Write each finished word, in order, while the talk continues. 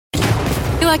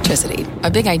electricity,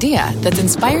 a big idea that's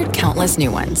inspired countless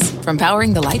new ones. From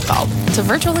powering the light bulb to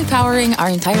virtually powering our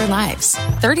entire lives.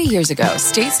 30 years ago,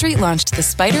 State Street launched the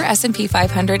SPDR S&P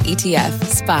 500 ETF,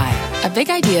 SPY. A big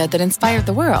idea that inspired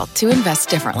the world to invest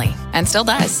differently. And still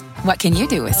does. What can you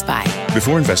do with SPY?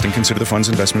 Before investing, consider the fund's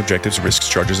investment objectives, risks,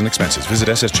 charges, and expenses. Visit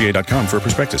ssga.com for a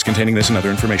prospectus containing this and other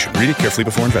information. Read it carefully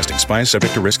before investing. SPY is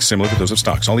subject to risks similar to those of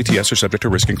stocks. All ETFs are subject to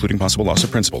risk, including possible loss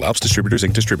of principal. Alps Distributors,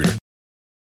 Inc. Distributor.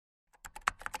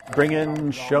 Bring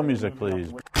in show music,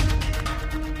 please.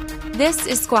 This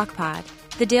is Squawk Pod,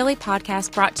 the daily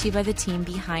podcast brought to you by the team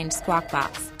behind Squawk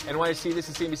Box. NYC, this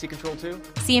is CNBC Control 2.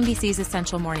 CNBC's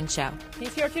essential morning show.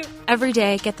 He's here too. Every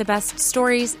day, get the best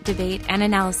stories, debate, and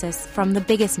analysis from the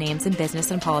biggest names in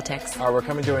business and politics. All right, we're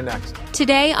coming to it next.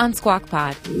 Today on Squawk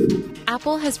Pod,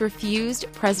 Apple has refused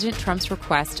President Trump's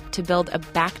request to build a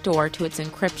backdoor to its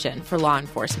encryption for law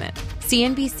enforcement.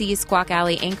 CNBC's Squawk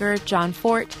Alley anchor John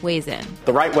Fort weighs in.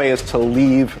 The right way is to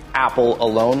leave Apple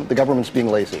alone. The government's being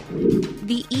lazy.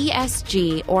 The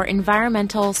ESG, or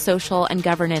Environmental, Social, and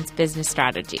Governance Business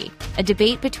Strategy, a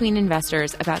debate between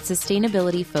investors about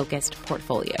sustainability-focused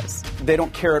portfolios. They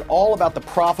don't care at all about the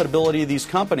profitability of these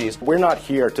companies. We're not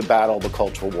here to battle the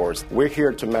cultural wars. We're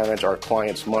here to manage our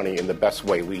clients' money in the best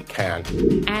way we can.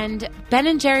 And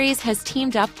Ben & Jerry's has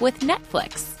teamed up with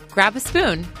Netflix. Grab a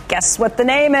spoon. Guess what the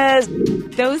name is?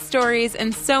 Those stories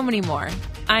and so many more.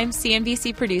 I'm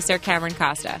CNBC producer Cameron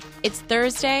Costa. It's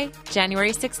Thursday,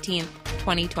 January 16th,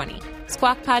 2020.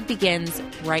 Squawk Pod begins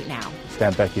right now.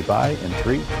 Stand Becky by in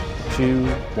 3, 2,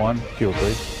 1. Cue,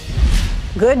 please.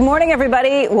 Good morning,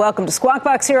 everybody. Welcome to Squawk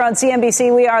Box here on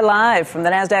CNBC. We are live from the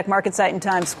NASDAQ market site in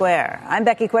Times Square. I'm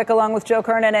Becky Quick, along with Joe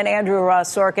Kernan and Andrew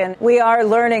Ross Sorkin. We are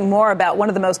learning more about one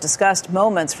of the most discussed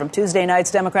moments from Tuesday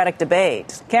night's Democratic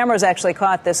debate. Cameras actually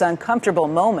caught this uncomfortable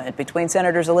moment between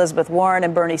Senators Elizabeth Warren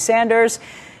and Bernie Sanders.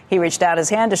 He reached out his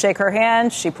hand to shake her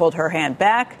hand. She pulled her hand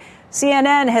back.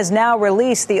 CNN has now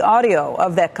released the audio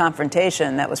of that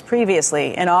confrontation that was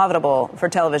previously inaudible for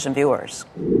television viewers.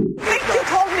 I think you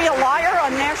called me a liar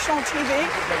on national TV.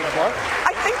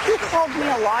 I think you called me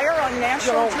a liar on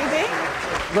national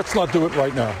TV. Let's not do it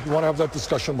right now. You want to have that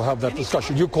discussion, we'll have that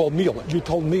discussion. You called me. You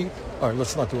told me. All right,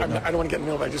 let's not do it now. I don't want to get in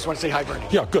the middle of it. I just want to say hi, Bernie.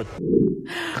 Yeah, good.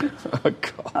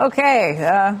 Okay,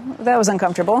 that was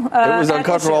uncomfortable. It was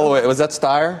uncomfortable all the way. Was that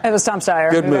Steyer? It was Tom Steyer.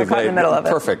 Good move, caught in the middle of it.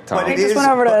 Perfect, Tom. He just went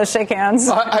over to shake hands.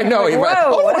 I know. He went,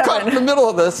 we're caught in the middle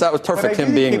of this. That was perfect,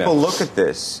 him being there. People look at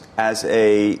this as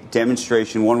a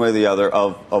demonstration, one way or the other,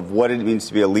 of what it means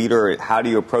to be a leader. How do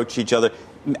you approach each other?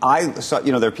 I saw,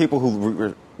 there are people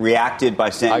who reacted by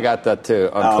saying, I got that too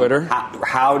on Twitter.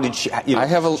 How did she?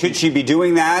 Should she be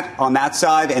doing that on that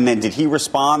side? And then did he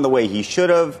respond the way he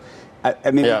should have?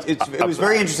 I mean, yeah. It was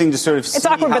very interesting to sort of see. It's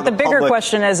awkward, but the bigger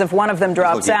question is if one of them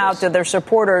drops out, do their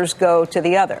supporters go to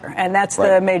the other? And that's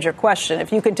the major question.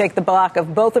 If you can take the block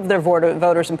of both of their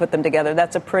voters and put them together,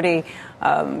 that's a pretty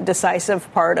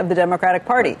decisive part of the Democratic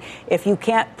Party. If you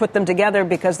can't put them together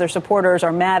because their supporters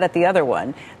are mad at the other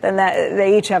one, then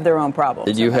they each have their own problems.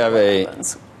 Did you have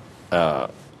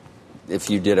if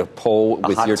you did a poll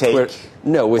with your Twitter?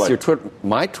 No, with your Twitter.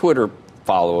 My Twitter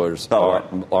followers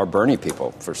are Bernie people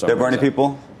for some reason. They're Bernie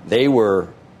people? They were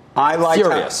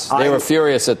furious. They were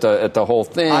furious at the whole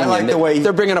thing. I like the way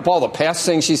they're bringing up all the past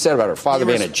things she said about her father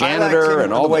being a janitor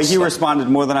and all the way this he stuff. responded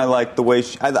more than I liked the way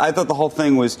I thought the whole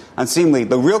thing was unseemly.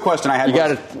 The real question I had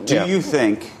was, do you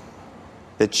think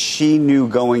that she knew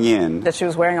going in that she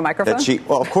was wearing a microphone?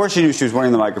 Well, of course she knew she was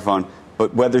wearing the microphone,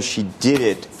 but whether she did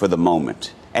it for the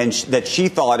moment. And that she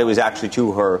thought it was actually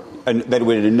to her, that it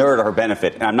would inure to her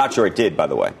benefit. And I'm not sure it did, by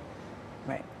the way.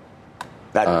 Right.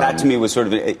 That to me was sort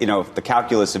of, the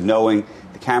calculus of knowing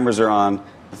the cameras are on,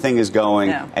 the thing is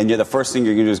going, and the first thing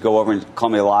you're going to do is go over and call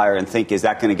me a liar and think, is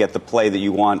that going to get the play that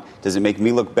you want? Does it make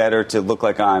me look better to look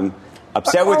like I'm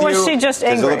upset with you? Or was she just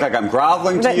angry? Does it look like I'm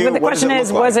groveling to you? But the question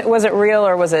is, was it real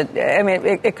or was it? I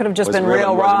mean, it could have just been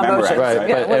real raw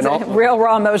emotion. Real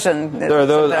raw emotion. There are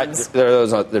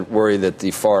those that worry that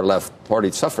the far left party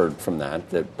suffered from that.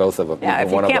 That both of them. Yeah,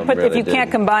 if you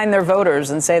can't combine their voters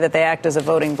and say that they act as a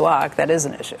voting bloc, that is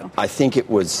an issue. I think it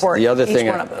was the other thing.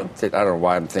 I don't know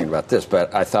why I'm thinking about this,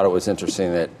 but I thought it was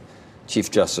interesting that Chief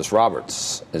Justice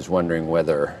Roberts is wondering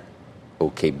whether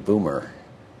 "OK Boomer"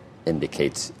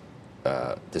 indicates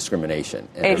discrimination.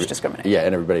 Age discrimination. Yeah,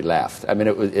 and everybody laughed. I mean,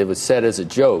 it was said as a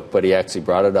joke, but he actually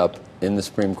brought it up in the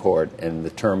Supreme Court, and the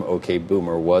term "OK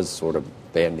Boomer" was sort of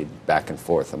bandied back and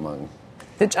forth among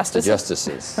the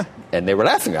justices. And they were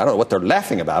laughing. I don't know what they're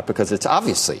laughing about because it's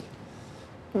obviously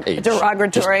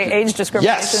derogatory age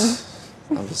discrimination. Yes,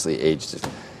 obviously age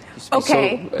discrimination.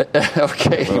 Okay.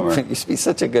 Okay. You used to be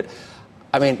such a good.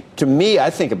 I mean, to me, I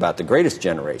think about the greatest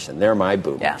generation. They're my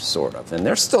boomers, sort of. And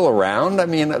they're still around. I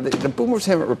mean, the boomers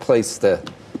haven't replaced the,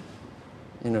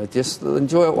 just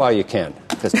enjoy it while you can.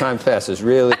 Because time passes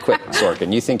really quick,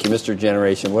 Sorkin. You think you're Mr.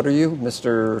 Generation. What are you?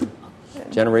 Mr.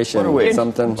 Generation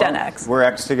something? Gen X. We're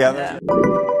X together. Yeah.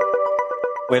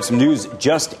 We have some news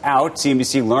just out.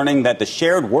 CNBC learning that the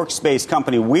shared workspace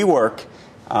company WeWork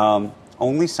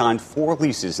only signed 4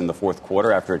 leases in the fourth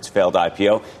quarter after its failed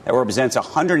IPO. That represents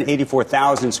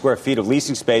 184,000 square feet of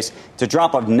leasing space. It's a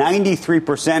drop of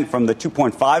 93% from the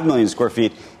 2.5 million square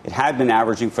feet it had been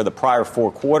averaging for the prior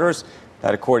 4 quarters.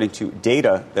 That according to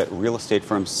data that real estate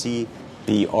firm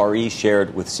CBRE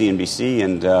shared with CNBC.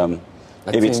 And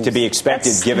maybe it's to be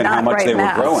expected given how much they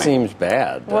were growing. That seems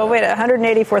bad. Well, wait,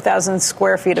 184,000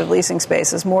 square feet of leasing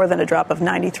space is more than a drop of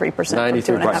 93% from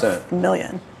 2.5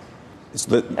 million.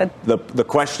 The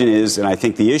question is, and I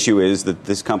think the issue is, that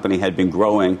this company had been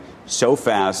growing so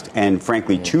fast and,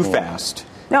 frankly, too fast.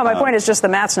 No, my point is just the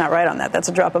math's not right on that. That's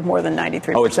a drop of more than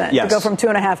 93%. Yes. To go from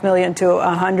 2.5 million to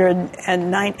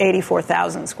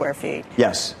 184,000 square feet.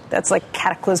 Yes. That's like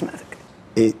cataclysmic.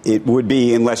 It would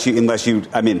be unless you,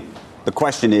 I mean, the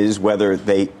question is whether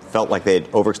they felt like they had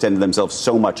overextended themselves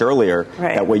so much earlier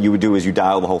that what you would do is you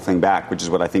dial the whole thing back, which is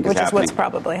what I think is happening. Which is what's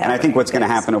probably happening. And I think what's going to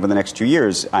happen over the next 2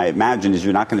 years, I imagine, is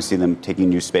you're not going to see them taking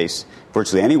new space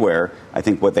virtually anywhere. I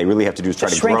think what they really have to do is try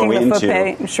to grow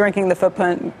into shrinking the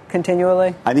footprint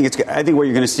continually. I think what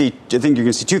you're going to see. I think you're going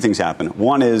to see 2 things happen.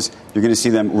 One is you're going to see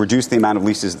them reduce the amount of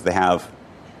leases that they have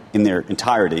in their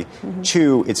entirety. Mm-hmm.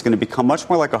 2, it's going to become much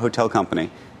more like a hotel company.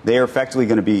 They are effectively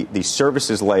going to be the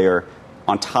services layer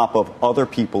on top of other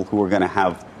people who are going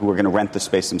to rent the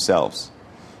space themselves.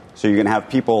 So you're going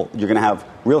to have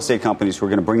real estate companies who are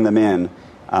going to bring them in,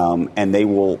 and they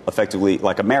will effectively,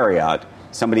 like a Marriott,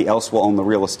 somebody else will own the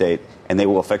real estate, and they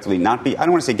will effectively not be, I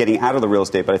don't want to say getting out of the real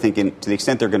estate, but I think to the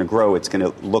extent they're going to grow, it's going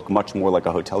to look much more like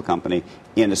a hotel company,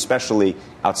 and especially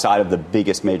outside of the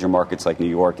biggest major markets like New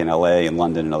York and L.A. and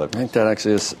London and other places. I think that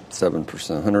actually is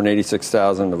 7%.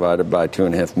 186,000 divided by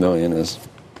 2.5 million is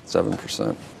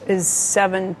 7%. Is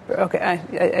 7, okay,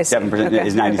 I see. 7% okay.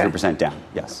 is 93% down,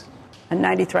 yes. A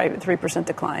 93%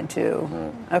 decline,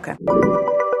 too. Okay.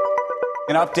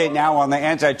 An update now on the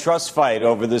antitrust fight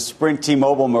over the Sprint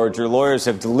T-Mobile merger. Lawyers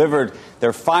have delivered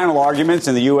their final arguments,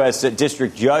 and the U.S.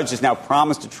 district judge has now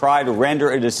promised to try to render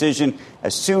a decision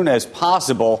as soon as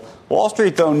possible. Wall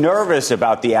Street, though, nervous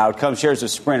about the outcome. Shares of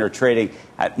Sprint are trading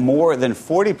at more than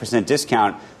 40%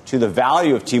 discount to the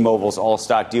value of T-Mobile's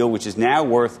all-stock deal, which is now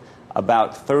worth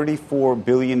about $34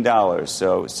 billion.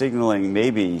 So signaling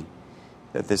maybe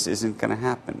that this isn't going to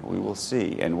happen. We will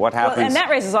see. And what happens and that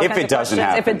raises all if kinds it of doesn't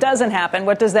questions. happen? If it doesn't happen,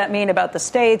 what does that mean about the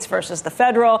states versus the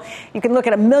federal? You can look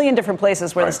at a million different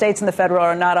places where the states and the federal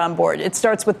are not on board. It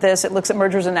starts with this. It looks at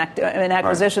mergers and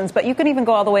acquisitions. But you can even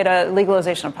go all the way to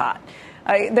legalization of pot.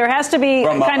 There has to be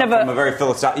from a very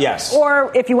philosophical, yes.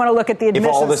 Or if you want to look at the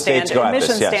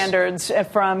admission standards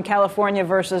from California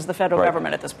versus the federal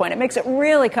government at this point. It makes it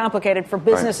really complicated for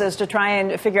businesses to try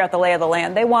and figure out the lay of the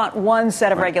land. They want one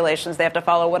set of regulations. They have to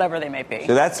follow whatever they may be.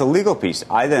 So that's the legal piece.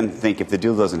 I then think if the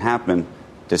deal doesn't happen,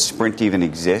 does Sprint even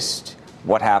exist?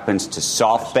 What happens to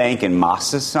SoftBank and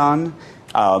Masasan?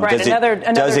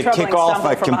 Does it kick off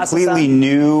a completely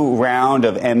new round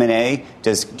of M&A?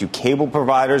 Do cable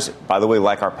providers, by the way,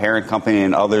 like our parent company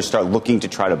and others, start looking to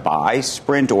try to buy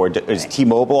Sprint? Or does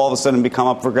T-Mobile all of a sudden become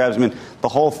up for grabs? I mean, the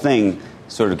whole thing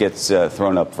sort of gets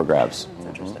thrown up for grabs.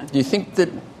 Interesting. Do you think that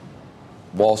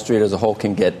Wall Street as a whole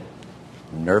can get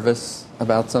nervous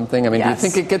about something? I mean, do you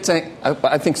think it gets?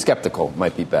 I think skeptical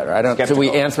might be better. I don't. Should we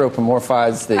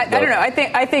anthropomorphize the? I don't know.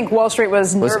 I think Wall Street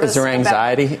was nervous. Is there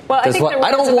anxiety?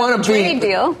 I don't want to be trade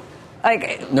deal.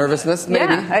 Nervousness,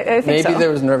 maybe. Yeah, I think maybe so.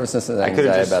 there was nervousness and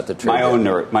anxiety about the trade.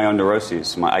 My own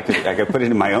neuroses. I could put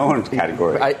it in my own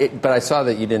category. But I saw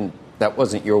that you didn't. That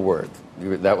wasn't your word.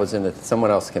 That was in it.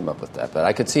 Someone else came up with that. But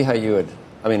I could see how you would.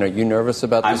 I mean, are you nervous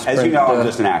about the Sprint? As you know, I'm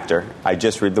just an actor. I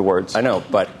just read the words. I know,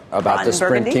 but about the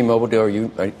Sprint T-Mobile deal,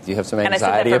 do you have some anxiety? And I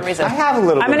said that for a reason. I have a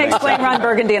little bit. I'm going to explain Ron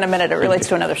Burgundy in a minute. It relates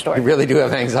to another story. You really do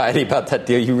have anxiety about that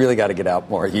deal. You really got to get out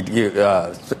more. I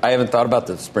haven't thought about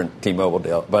the Sprint T-Mobile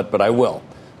deal, but I will.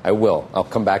 I'll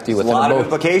come back to you with a lot of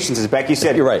implications, as Becky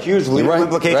said. You're right. Huge legal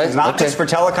implications, not just for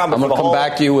telecom, but I'm going to come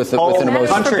back to you with an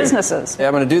emotion. For businesses. Yeah,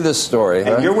 I'm going to do this story.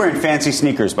 And you're wearing fancy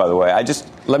sneakers, by the way.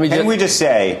 Can we just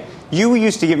say, you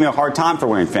used to give me a hard time for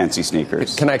wearing fancy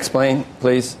sneakers. Can I explain,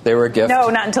 please? They were a gift. No,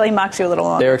 not until he mocks you a little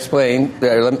longer.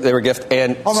 They were a gift.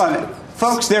 And hold on.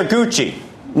 Folks, they're Gucci.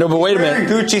 No, but wait a minute.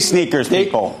 Gucci sneakers,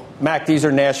 people. Mac, these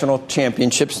are national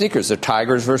championship sneakers. They're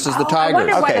Tigers versus the Tigers. I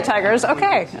wonder why the Tigers.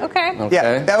 Okay.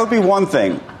 Yeah, that would be one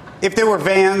thing. If there were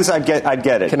Vans, I'd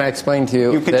get it. Can I explain to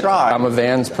you? You can that try. I'm a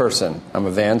Vans person.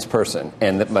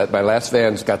 And that my last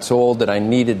Vans got so old that I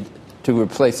needed to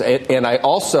replace it. And I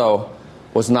also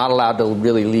was not allowed to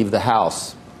really leave the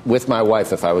house with my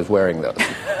wife if I was wearing those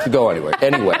to go anywhere.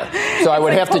 So I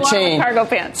would have to change. Cargo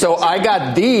pants. So I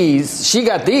got these. She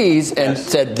got these and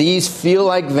said, these feel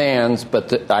like Vans,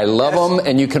 but I love them,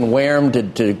 and you can wear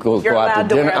them to go out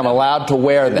to dinner. I'm allowed to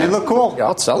wear them. They look cool.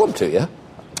 I'll sell them to you.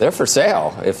 They're for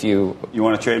sale. If you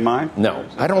want to trade mine? No,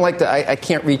 I don't like that. I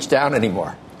can't reach down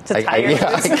anymore. I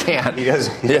can't. He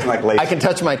doesn't like lace. I can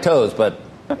touch my toes, but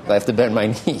I have to bend my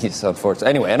knees, unfortunately.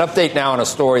 Anyway, an update now on a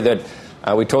story that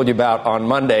we told you about on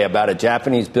Monday about a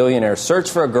Japanese billionaire search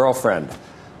for a girlfriend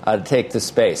to take to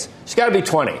space. She's got to be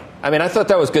 20. I mean, I thought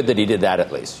that was good that he did that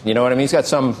at least. You know what I mean? He's got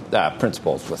some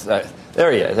principles.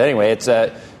 There he is. Anyway, it's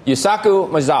Yusaku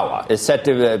Maezawa is set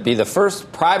to be the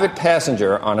first private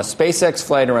passenger on a SpaceX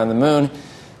flight around the moon.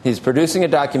 He's producing a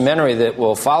documentary that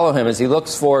will follow him as he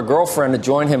looks for a girlfriend to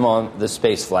join him on the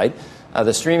space flight.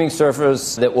 The streaming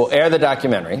service that will air the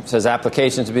documentary says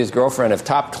applications to be his girlfriend have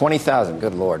topped 20,000.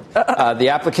 Good Lord. The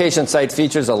application site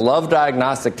features a love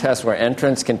diagnostic test where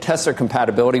entrants can test their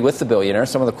compatibility with the billionaire.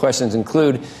 Some of the questions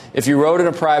include, if you rode in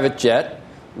a private jet,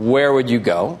 where would you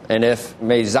go? And if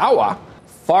Maezawa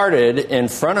farted in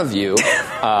front of you,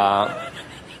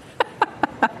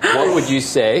 what would you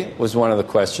say was one of the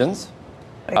questions.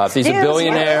 If he's a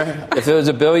billionaire, if it was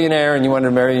a billionaire and you wanted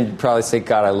to marry him, you'd probably say,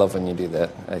 God, I love when you do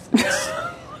that.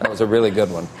 That was a really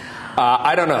good one.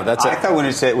 I don't know. I thought when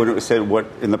it said what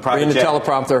in the private jet. Reading the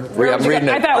teleprompter. I'm reading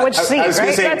it. I thought which seat,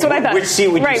 right? That's what I thought. Which seat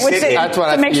would you sit in? That's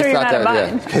what to make sure you're not a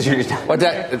bind. Well,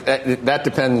 that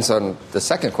depends on the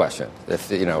second question.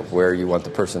 If where you want the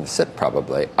person to sit,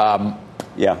 probably.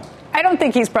 Yeah. I don't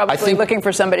think he's probably looking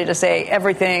for somebody to say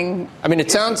everything. I mean, it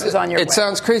sounds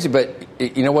crazy, but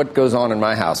you know what goes on in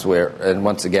my house and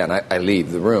once again, I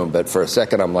leave the room, but for a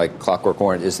second I'm like Clockwork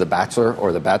Orange, is the Bachelor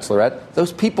or the Bachelorette.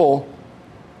 Those people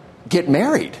get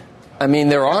married. I mean,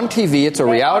 they're on TV. It's a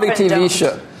reality TV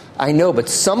show. I know, but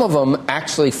some of them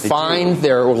actually find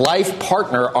their life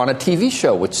partner on a TV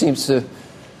show, which seems to...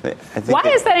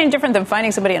 Why is that any different than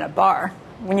finding somebody in a bar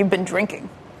when you've been drinking?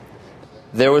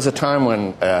 There was a time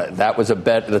when that was a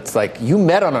bet that's like, you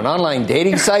met on an online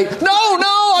dating site? No,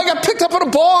 I got picked up at a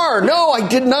bar. No, I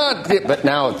did not. But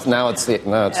now it's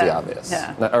the obvious.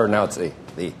 Yeah. Or now it's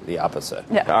the opposite.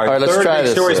 Yeah. All right, let's try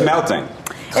this. Story's melting.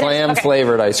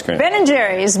 Clam-flavored ice cream. Ben &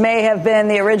 Jerry's may have been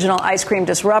the original ice cream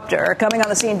disruptor, coming on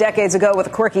the scene decades ago with a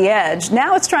quirky edge.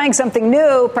 Now it's trying something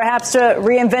new, perhaps to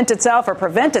reinvent itself or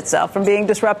prevent itself from being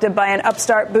disrupted by an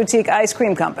upstart boutique ice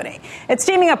cream company. It's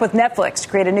teaming up with Netflix to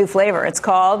create a new flavor. It's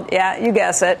called, yeah, you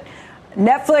guess it,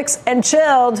 Netflix and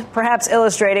Chilled, perhaps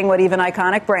illustrating what even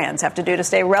iconic brands have to do to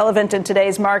stay relevant in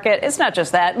today's market. It's not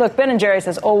just that. Look, Ben & Jerry's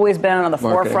has always been on the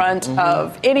forefront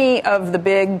of any of the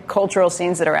big cultural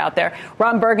scenes that are out there.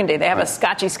 Ron Burgundy, they have a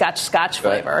Scotchy Scotch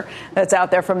flavor that's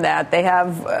out there from that. They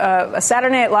have a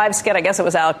Saturday Night Live skit, I guess it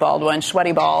was Alec Baldwin,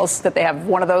 Sweaty Balls, that they have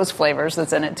one of those flavors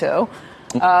that's in it, too.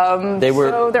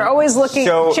 So they're always looking.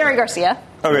 Cherry Garcia.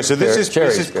 Okay, so this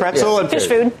is pretzel and fish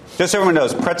food. Just so everyone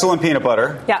knows, pretzel and peanut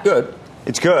butter. Yeah. Good.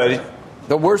 It's good.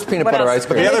 The worst peanut butter ice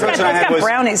cream. The other question I had was,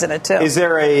 brownies in it too. Is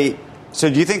there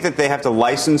so do you think that they have to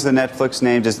license the Netflix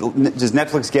name? Does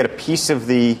Netflix get a piece of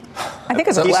the? I think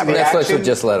it's a collaboration. Netflix would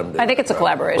just let them do it. I think it's a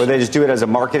collaboration. Or they just do it as a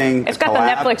marketing. It's got the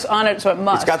Netflix on it, so it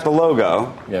must. It's got the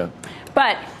logo. Yeah.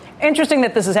 But interesting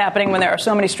that this is happening when there are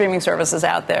so many streaming services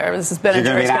out there. This has been going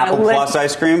to be an Apple Plus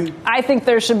ice cream? I think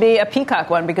there should be a Peacock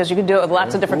one because you can do it with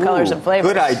lots of different colors and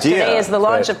flavors. Good idea. Today is the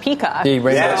launch of Peacock. So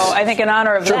I think in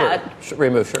honor of that.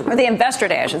 Rainbow Sherbet. Or the Investor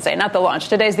Day, I should say, not the launch.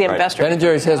 Today's the Investor Day. Ben &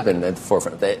 Jerry's has been at the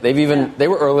forefront. They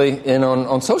were early in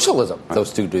on socialism,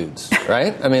 those two dudes,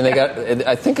 right? I mean,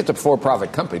 I think it's a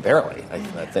for-profit company, barely.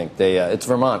 I think it's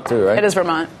Vermont too, right? It is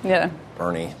Vermont, yeah.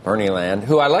 Bernie Land,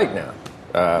 who I like now.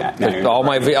 All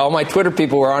my Twitter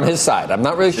people were on his side. I'm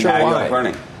not really sure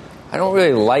why. I don't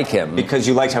really like him because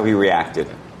you liked how he reacted.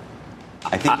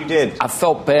 I think you did. I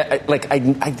felt bad.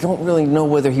 I don't really know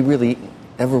whether he really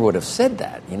ever would have said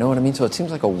that. You know what I mean? So it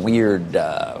seems like a weird,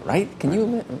 right? Can you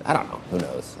admit? I don't know. Who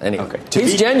knows? Anyway,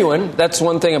 he's genuine. That's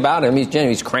one one thing about him. He's genuine.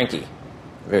 He's cranky.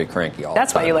 Very cranky all the time.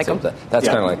 That's why you like him. That's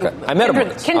kind of like I met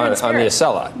him once on the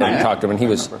Acela and talked to him, and he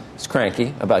was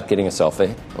cranky about getting a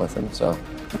selfie with him. So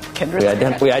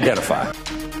we identify.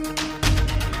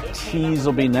 Cheese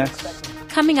will be next.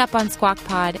 Coming up on Squawk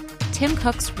Pod, Tim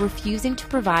Cook's refusing to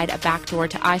provide a backdoor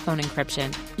to iPhone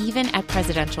encryption, even at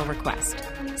presidential request.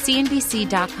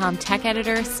 CNBC.com tech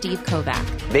editor Steve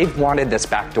Kovac. They've wanted this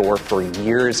backdoor for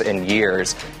years and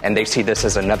years, and they see this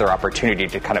as another opportunity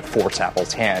to kind of force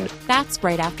Apple's hand. That's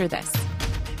right after this.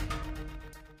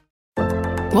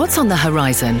 What's on the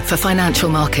horizon for financial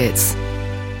markets?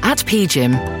 At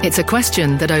PGIM, it's a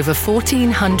question that over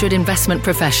 1,400 investment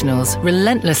professionals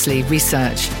relentlessly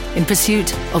research in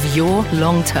pursuit of your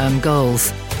long-term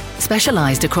goals.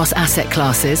 Specialized across asset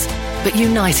classes, but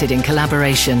united in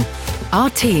collaboration, our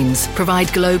teams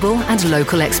provide global and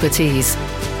local expertise.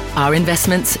 Our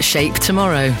investments shape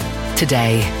tomorrow,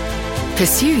 today.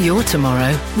 Pursue your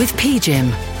tomorrow with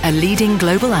PGIM, a leading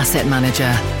global asset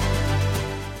manager.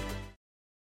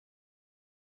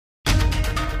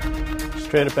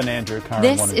 Straight up and Andrew. Karen,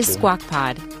 this is Squawk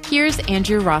Pod. Here's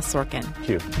Andrew Ross Sorkin.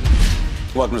 Q.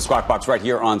 Welcome to Squawk Box right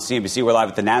here on CNBC. We're live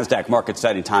at the NASDAQ market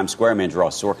site in Times Square. I'm Andrew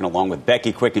Ross Sorkin along with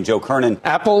Becky Quick and Joe Kernan.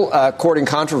 Apple courting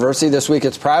controversy this week.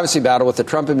 Its privacy battle with the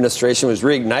Trump administration was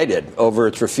reignited over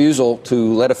its refusal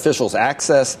to let officials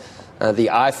access the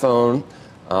iPhone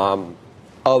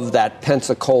of that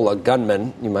Pensacola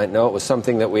gunman. You might know it was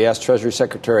something that we asked Treasury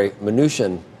Secretary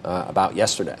Mnuchin about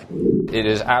yesterday. It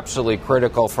is absolutely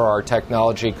critical for our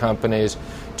technology companies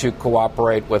to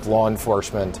cooperate with law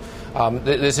enforcement.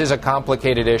 This is a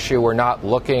complicated issue. We're not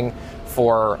looking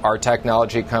for our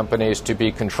technology companies to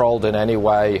be controlled in any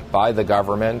way by the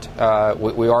government.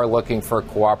 We are looking for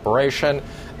cooperation,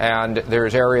 and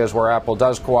there's areas where Apple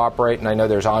does cooperate, and I know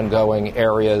there's ongoing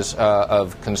areas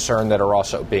of concern that are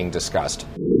also being discussed.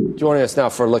 Joining us now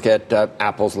for a look at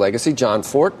Apple's legacy, Jon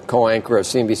Fortt, co-anchor of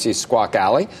CNBC's Squawk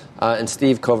Alley, and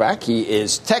Steve Kovac. He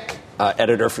is tech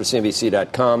editor for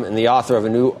CNBC.com and the author of a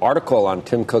new article on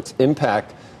Tim Cook's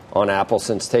impact on Apple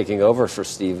since taking over for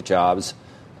Steve Jobs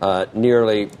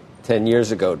nearly 10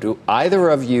 years ago. Do either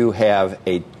of you have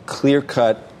a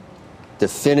clear-cut,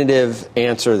 definitive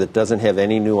answer that doesn't have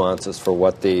any nuances for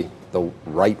what the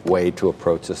right way to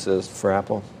approach this is for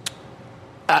Apple?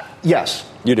 Yes.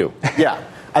 You do? Yeah.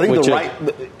 I think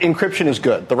encryption is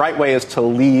good. The right way is to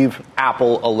leave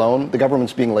Apple alone. The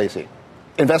government's being lazy.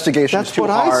 Investigation is too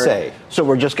hard. That's what I say. So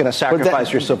we're just going to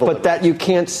sacrifice your civil liberties. But you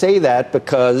can't say that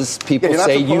because people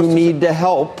say you need to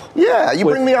help. Yeah, you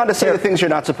bring me on to say the things you're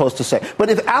not supposed to say. But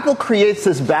if Apple creates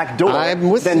this back door,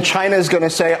 then China's going to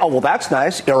say, oh, well, that's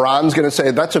nice. Iran's going to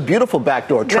say, that's a beautiful back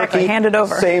door. Exactly. Turkey, hand it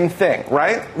over. Same thing,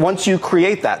 right? Once you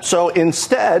create that. So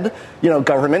instead,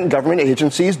 government and government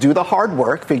agencies do the hard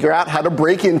work, figure out how to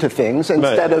break into things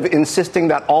instead of insisting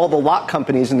that all the lock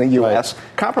companies in the U.S.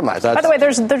 compromise. By the way,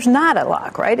 there's not a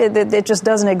lock, right? It just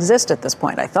doesn't exist at this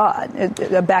point, I thought.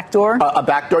 A back door? A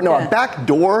back door? No, a back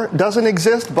door doesn't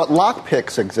exist, but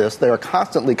lockpicks exist. There are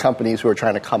constantly companies who are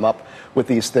trying to come up with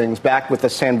these things. Back with the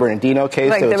San Bernardino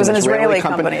case, there was an Israeli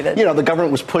company that... the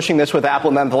government was pushing this with Apple,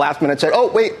 and then at the last minute said,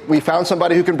 oh, wait, we found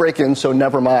somebody who can break in, so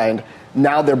never mind.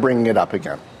 Now they're bringing it up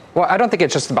again. Well, I don't think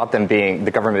it's just about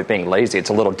the government being lazy. It's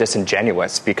a little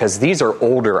disingenuous because these are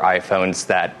older iPhones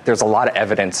that there's a lot of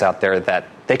evidence out there that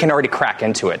they can already crack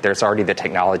into it. There's already the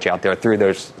technology out there through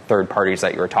those third parties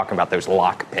that you were talking about, those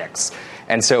lock picks.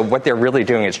 And so what they're really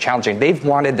doing is challenging. They've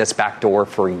wanted this backdoor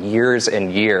for years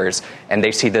and years, and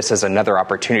they see this as another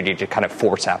opportunity to kind of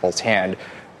force Apple's hand.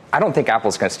 I don't think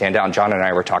Apple's going to stand down. John and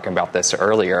I were talking about this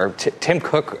earlier. Tim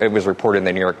Cook, it was reported in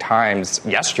the New York Times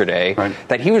yesterday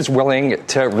that he was willing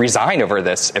to resign over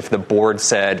this if the board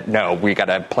said, no, we got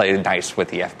to play nice with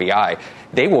the FBI.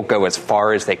 They will go as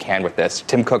far as they can with this.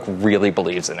 Tim Cook really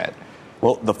believes in it.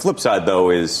 Well, the flip side, though,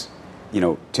 is,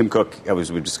 Tim Cook,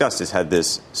 as we've discussed, has had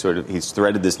this he's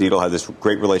threaded this needle, had this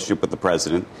great relationship with the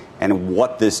president, and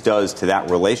what this does to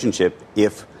that relationship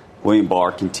if William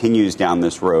Barr continues down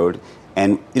this road.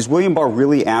 And is William Barr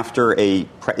really after is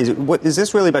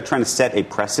this really about trying to set a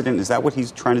precedent? Is that what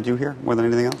he's trying to do here more than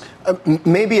anything else?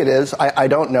 Maybe it is. I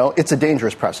don't know. It's a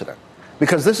dangerous precedent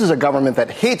because this is a government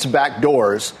that hates back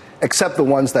doors except the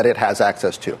ones that it has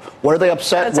access to. What are they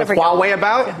upset with Huawei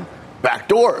about? Yeah. Back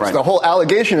doors. Right. The whole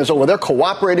allegation is, they're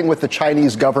cooperating with the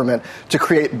Chinese government to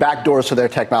create back doors to their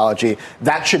technology.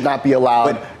 That should not be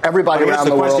allowed. But everybody around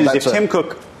the world. Is if Tim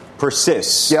Cook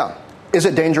persists. Yeah. Is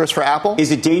it dangerous for Apple?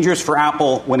 Is it dangerous for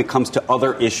Apple when it comes to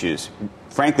other issues?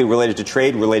 Frankly, related to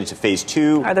trade, related to phase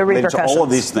 2, related to all of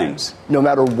these things. No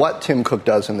matter what Tim Cook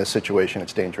does in this situation,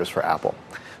 it's dangerous for Apple.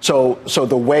 So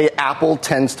the way Apple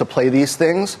tends to play these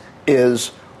things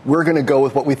is we're going to go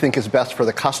with what we think is best for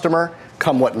the customer,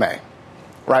 come what may.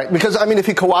 Right? Because, if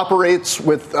he cooperates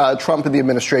with Trump and the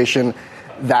administration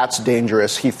That's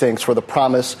dangerous, he thinks, for the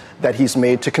promise that he's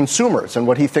made to consumers and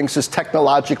what he thinks is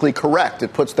technologically correct.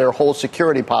 It puts their whole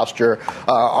security posture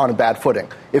on a bad footing.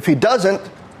 If he doesn't,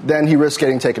 then he risks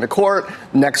getting taken to court.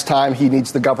 Next time he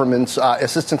needs the government's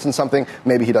assistance in something,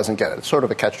 maybe he doesn't get it. It's sort of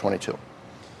a catch-22.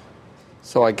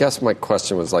 So I guess my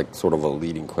question was like sort of a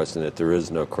leading question, that there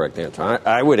is no correct answer.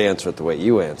 I would answer it the way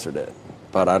you answered it,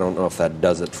 but I don't know if that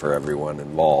does it for everyone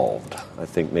involved. I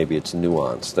think maybe it's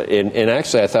nuanced. And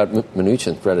actually, I thought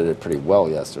Mnuchin threaded it pretty well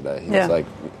yesterday. He was like,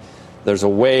 there's a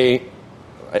way...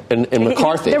 And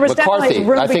McCarthy,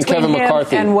 I think Kevin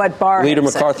McCarthy, and what Barr Leader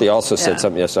McCarthy also said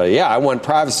something yesterday. Yeah, I want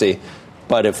privacy,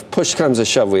 but if push comes to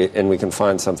shove, and we can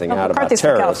find something out about terrorists. McCarthy's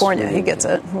from California. He gets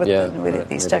it with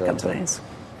these tech companies.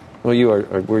 Well,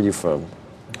 where are you from?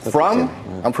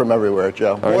 I'm from everywhere,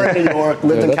 Joe. Born in New York,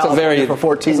 lived in California for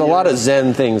 14 years. There's a lot of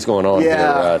Zen things going on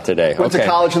here today. Went to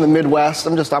college in the Midwest.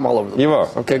 I'm all over the place. You are?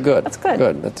 Okay, good. That's good.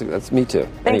 Good. That's me too.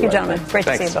 Thank you, gentlemen. Great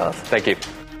to see you both. Thank you.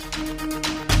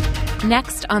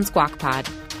 Next on Squawk Pod,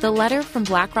 the letter from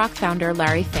BlackRock founder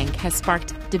Larry Fink has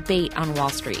sparked debate on Wall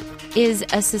Street. Is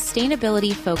a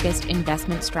sustainability-focused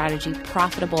investment strategy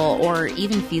profitable or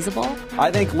even feasible? I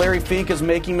think Larry Fink is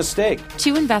making a mistake.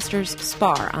 Two investors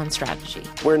spar on strategy.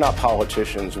 We're not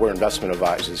politicians. We're investment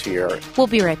advisors here. We'll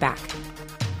be right back.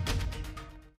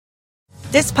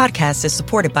 This podcast is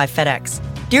supported by FedEx.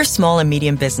 Dear small and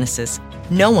medium businesses,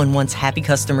 no one wants happy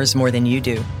customers more than you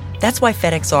do. That's why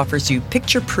FedEx offers you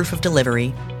picture proof of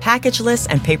delivery, packageless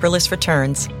and paperless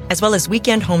returns, as well as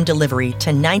weekend home delivery to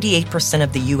 98%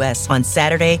 of the U.S. on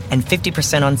Saturday and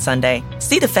 50% on Sunday.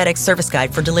 See the FedEx service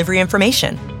guide for delivery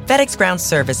information. FedEx Ground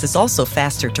service is also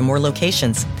faster to more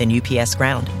locations than UPS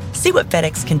Ground. See what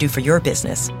FedEx can do for your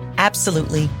business.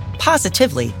 Absolutely,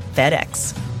 positively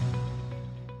FedEx.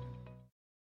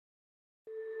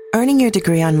 Earning your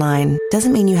degree online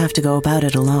doesn't mean you have to go about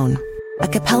it alone.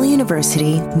 At Capella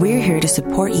University, we're here to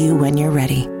support you when you're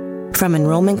ready. From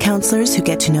enrollment counselors who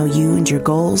get to know you and your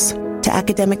goals, to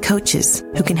academic coaches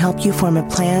who can help you form a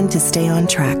plan to stay on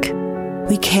track.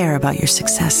 We care about your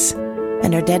success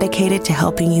and are dedicated to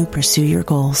helping you pursue your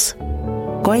goals.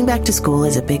 Going back to school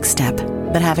is a big step,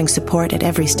 but having support at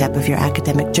every step of your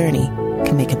academic journey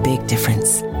can make a big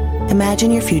difference.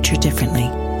 Imagine your future differently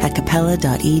at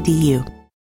capella.edu.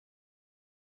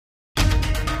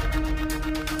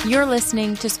 You're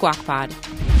listening to Squawk Pod.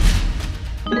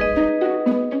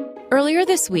 Earlier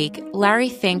this week, Larry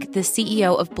Fink, the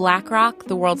CEO of BlackRock,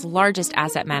 the world's largest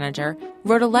asset manager,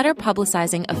 wrote a letter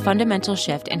publicizing a fundamental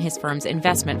shift in his firm's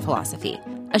investment philosophy,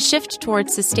 a shift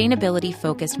towards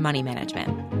sustainability-focused money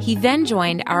management. He then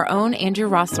joined our own Andrew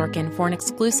Ross Sorkin for an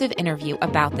exclusive interview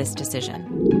about this decision.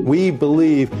 We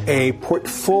believe a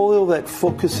portfolio that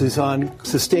focuses on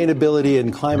sustainability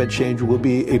and climate change will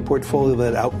be a portfolio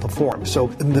that outperforms. So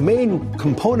the main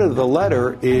component of the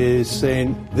letter is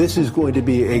saying this is going to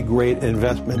be a great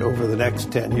investment over the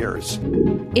next 10 years.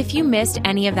 If you missed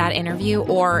any of that interview,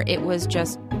 or it was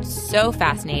just so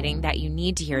fascinating that you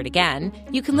need to hear it again,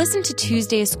 you can listen to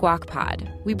Tuesday's Squawk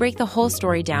Pod. We break the whole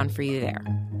story down for you there.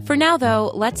 For now,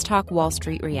 though, let's talk Wall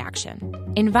Street reaction.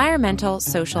 Environmental,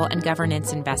 social, and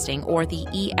governance investing, or the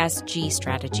ESG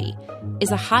strategy, is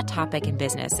a hot topic in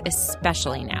business,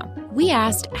 especially now. We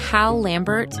asked Hal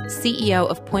Lambert, CEO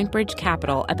of PointBridge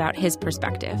Capital, about his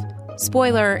perspective.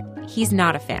 Spoiler, he's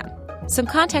not a fan. Some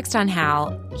context on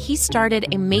Hal: he started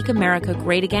a Make America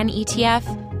Great Again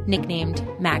ETF, nicknamed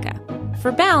MAGA.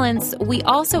 For balance, we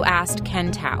also asked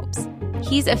Ken Taubes.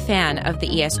 He's a fan of the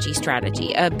ESG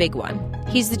strategy, a big one.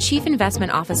 He's the chief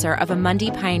investment officer of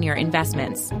Amundi Pioneer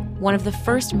Investments, one of the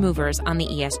first movers on the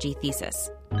ESG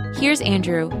thesis. Here's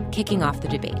Andrew kicking off the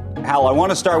debate. Hal, I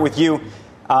want to start with you.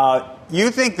 You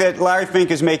think that Larry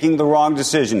Fink is making the wrong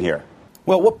decision here?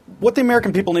 Well, what the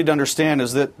American people need to understand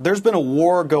is that there's been a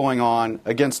war going on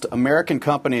against American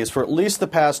companies for at least the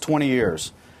past 20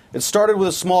 years. It started with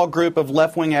a small group of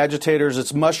left-wing agitators.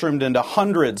 It's mushroomed into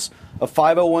hundreds of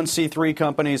 501c3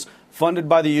 companies funded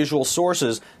by the usual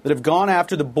sources that have gone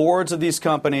after the boards of these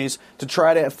companies to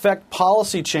try to effect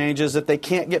policy changes that they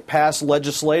can't get passed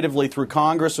legislatively through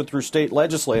Congress or through state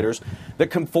legislators that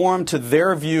conform to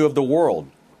their view of the world.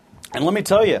 And let me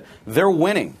tell you, they're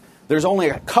winning. There's only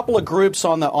a couple of groups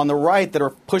on the right that are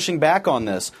pushing back on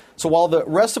this. So while the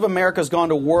rest of America has gone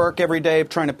to work every day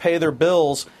trying to pay their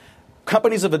bills,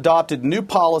 companies have adopted new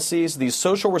policies, these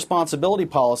social responsibility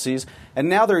policies, and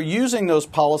now they're using those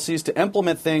policies to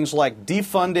implement things like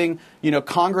defunding,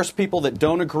 Congress people that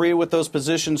don't agree with those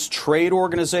positions, trade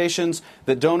organizations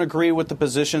that don't agree with the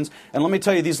positions. And let me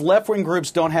tell you, these left-wing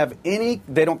groups they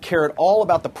don't care at all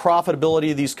about the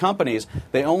profitability of these companies.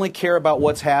 They only care about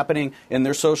what's happening in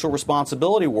their social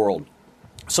responsibility world.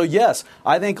 So yes,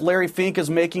 I think Larry Fink is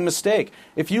making a mistake.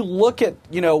 If you look at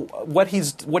what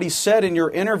he said in your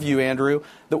interview, Andrew,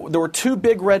 there were two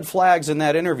big red flags in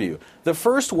that interview. The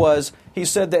first was he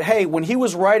said that, hey, when he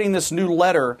was writing this new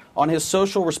letter on his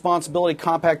social responsibility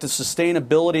compact and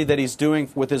sustainability that he's doing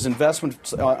with his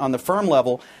investment on the firm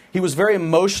level, he was very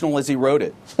emotional as he wrote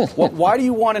it. Why do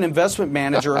you want an investment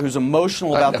manager who's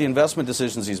emotional about the investment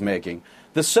decisions he's making?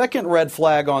 The second red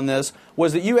flag on this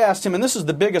was that you asked him, and this is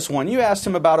the biggest one, you asked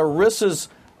him about ERISA's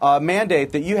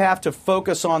mandate that you have to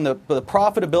focus on the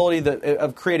profitability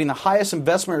of creating the highest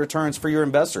investment returns for your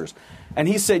investors. And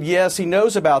he said, yes, he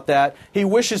knows about that. He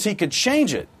wishes he could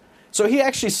change it. So he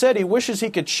actually said he wishes he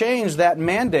could change that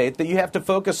mandate that you have to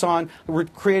focus on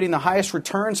creating the highest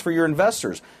returns for your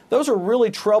investors. Those are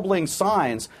really troubling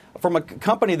signs from a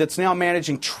company that's now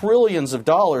managing trillions of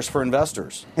dollars for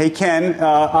investors. Hey, Ken,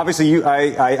 obviously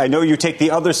I know you take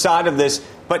the other side of this,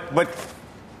 but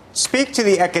speak to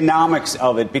the economics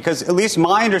of it, because at least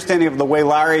my understanding of the way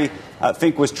Larry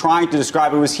Fink was trying to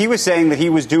describe it was he was saying that he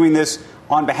was doing this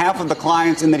on behalf of the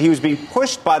clients and that he was being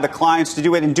pushed by the clients to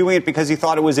do it and doing it because he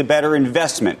thought it was a better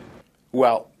investment.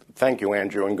 Well, thank you,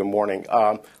 Andrew, and good morning.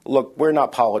 Look, we're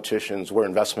not politicians. We're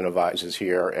investment advisors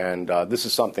here, and this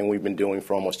is something we've been doing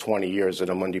for almost 20 years at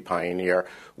Amundi Pioneer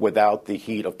without the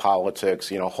heat of politics.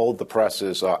 Hold the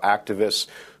Press's activists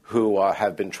who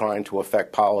have been trying to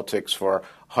affect politics for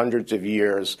hundreds of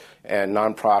years, and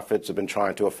nonprofits have been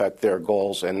trying to affect their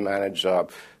goals and manage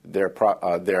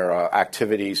their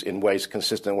activities in ways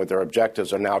consistent with their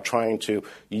objectives, are now trying to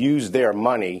use their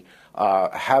money,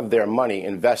 have their money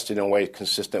invested in ways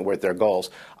consistent with their goals.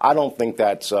 I don't think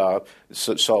that's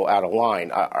so out of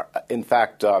line. In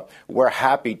fact, we're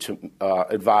happy to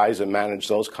advise and manage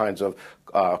those kinds of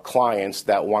clients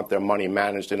that want their money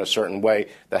managed in a certain way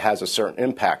that has a certain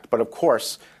impact. But of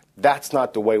course, that's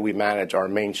not the way we manage our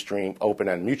mainstream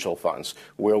open-end mutual funds,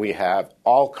 where we have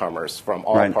all comers from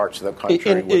all parts of the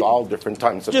country with all different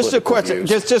types of just political a question,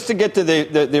 views. just to get to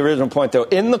the original point, though,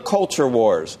 in the culture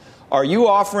wars, are you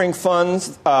offering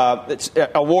funds?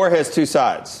 A war has two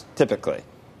sides, typically.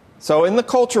 So in the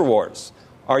culture wars,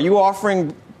 are you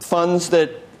offering funds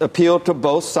that appeal to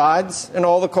both sides in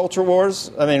all the culture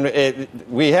wars? I mean,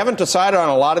 we haven't decided on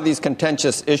a lot of these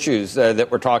contentious issues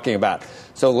that we're talking about.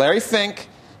 So Larry Fink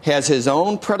has his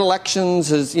own predilections.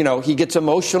 He gets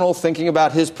emotional thinking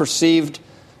about his perceived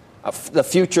the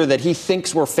future that he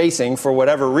thinks we're facing for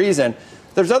whatever reason.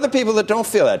 There's other people that don't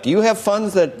feel that. Do you have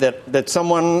funds that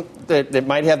someone that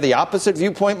might have the opposite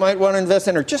viewpoint might want to invest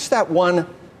in, or just that one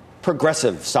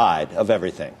progressive side of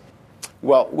everything?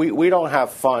 Well, we don't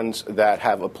have funds that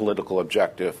have a political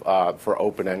objective for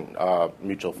open-end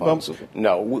mutual funds.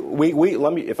 No, we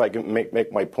let me, if I can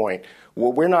make my point.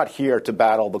 We're not here to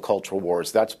battle the cultural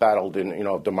wars. That's battled in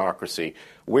democracy.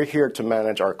 We're here to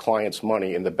manage our clients'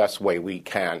 money in the best way we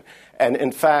can. And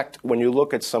in fact, when you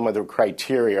look at some of the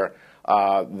criteria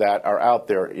that are out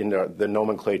there in the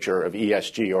nomenclature of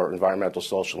ESG, or environmental,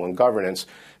 social, and governance,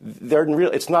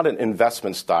 it's not an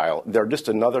investment style. They're just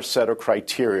another set of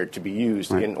criteria to be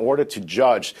used in order to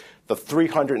judge the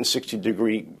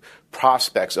 360-degree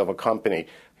prospects of a company.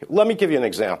 Let me give you an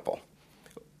example.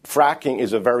 Fracking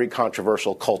is a very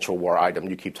controversial cultural war item.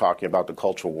 You keep talking about the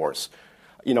cultural wars.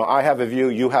 I have a view,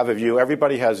 you have a view,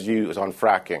 everybody has views on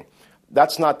fracking.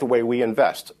 That's not the way we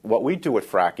invest. What we do with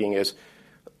fracking is,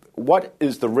 what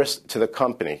is the risk to the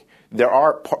company? There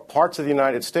are parts of the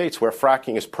United States where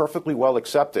fracking is perfectly well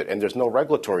accepted and there's no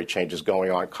regulatory changes going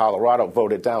on. Colorado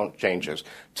voted down changes.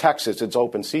 Texas, it's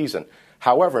open season.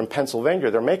 However, in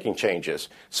Pennsylvania, they're making changes.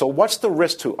 So what's the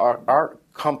risk to our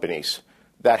companies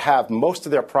that have most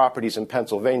of their properties in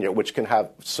Pennsylvania, which can have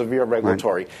severe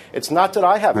regulatory? It's not that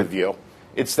I have a view.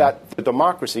 It's that the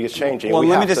democracy is changing. Well, we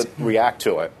have to react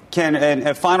to it. Ken, and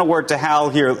a final word to Hal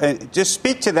here. Just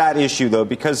speak to that issue, though,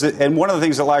 because and one of the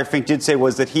things that Larry Fink did say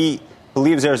was that he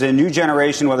believes there's a new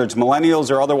generation, whether it's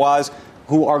millennials or otherwise,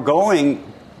 who are going,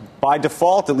 by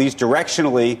default, at least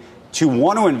directionally, to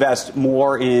want to invest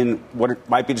more in what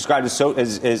might be described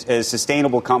as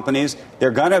sustainable companies.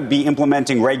 They're going to be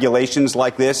implementing regulations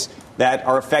like this that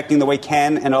are affecting the way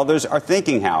Ken and others are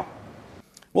thinking, Hal.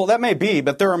 Well, that may be,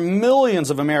 but there are millions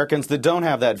of Americans that don't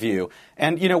have that view.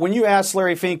 And, when you asked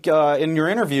Larry Fink in your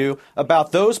interview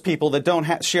about those people that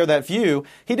don't share that view,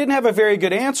 he didn't have a very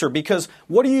good answer, because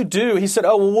what do you do? He said,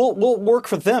 we'll work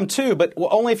for them too, but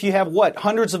only if you have,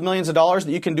 hundreds of millions of dollars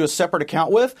that you can do a separate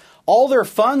account with? All their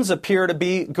funds appear to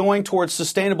be going towards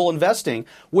sustainable investing,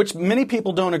 which many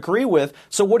people don't agree with.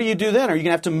 So what do you do then? Are you going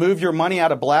to have to move your money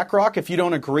out of BlackRock if you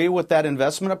don't agree with that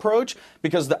investment approach?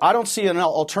 Because I don't see an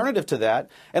alternative to that.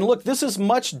 And look, this is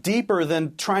much deeper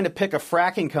than trying to pick a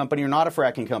fracking company or not a a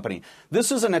fracking company.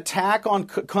 This is an attack on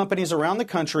companies around the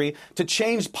country to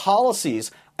change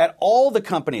policies at all the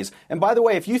companies. And by the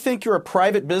way, if you think you're a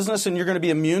private business and you're going to be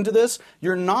immune to this,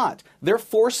 you're not. They're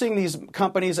forcing these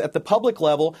companies at the public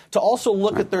level to also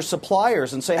look at their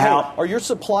suppliers and say, hey, are your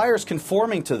suppliers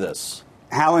conforming to this?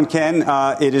 Hal and Ken,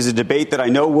 it is a debate that I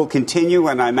know will continue,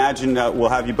 and I imagine we'll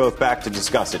have you both back to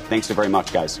discuss it. Thanks so very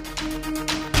much, guys.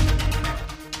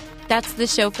 That's the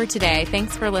show for today.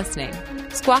 Thanks for listening.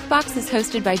 Squawk Box is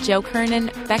hosted by Joe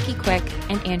Kernan, Becky Quick,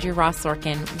 and Andrew Ross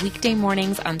Sorkin, weekday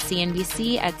mornings on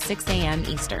CNBC at 6 a.m.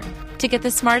 Eastern. To get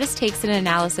the smartest takes and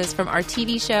analysis from our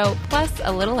TV show, plus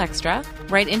a little extra,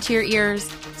 right into your ears,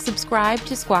 subscribe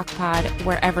to Squawk Pod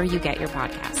wherever you get your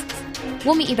podcasts.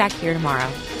 We'll meet you back here tomorrow.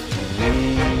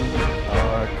 We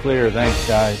are clear. Thanks,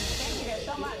 guys.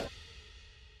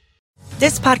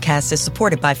 This podcast is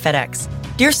supported by FedEx.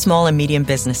 Dear small and medium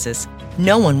businesses,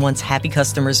 no one wants happy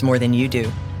customers more than you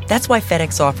do. That's why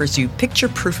FedEx offers you picture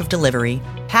proof of delivery,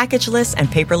 packageless and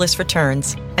paperless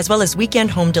returns, as well as weekend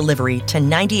home delivery to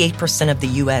 98% of the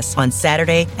U.S. on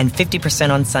Saturday and 50%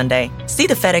 on Sunday. See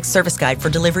the FedEx service guide for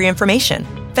delivery information.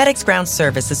 FedEx Ground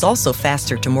service is also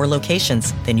faster to more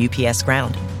locations than UPS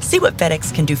Ground. See what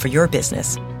FedEx can do for your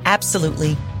business.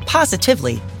 Absolutely,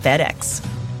 positively FedEx.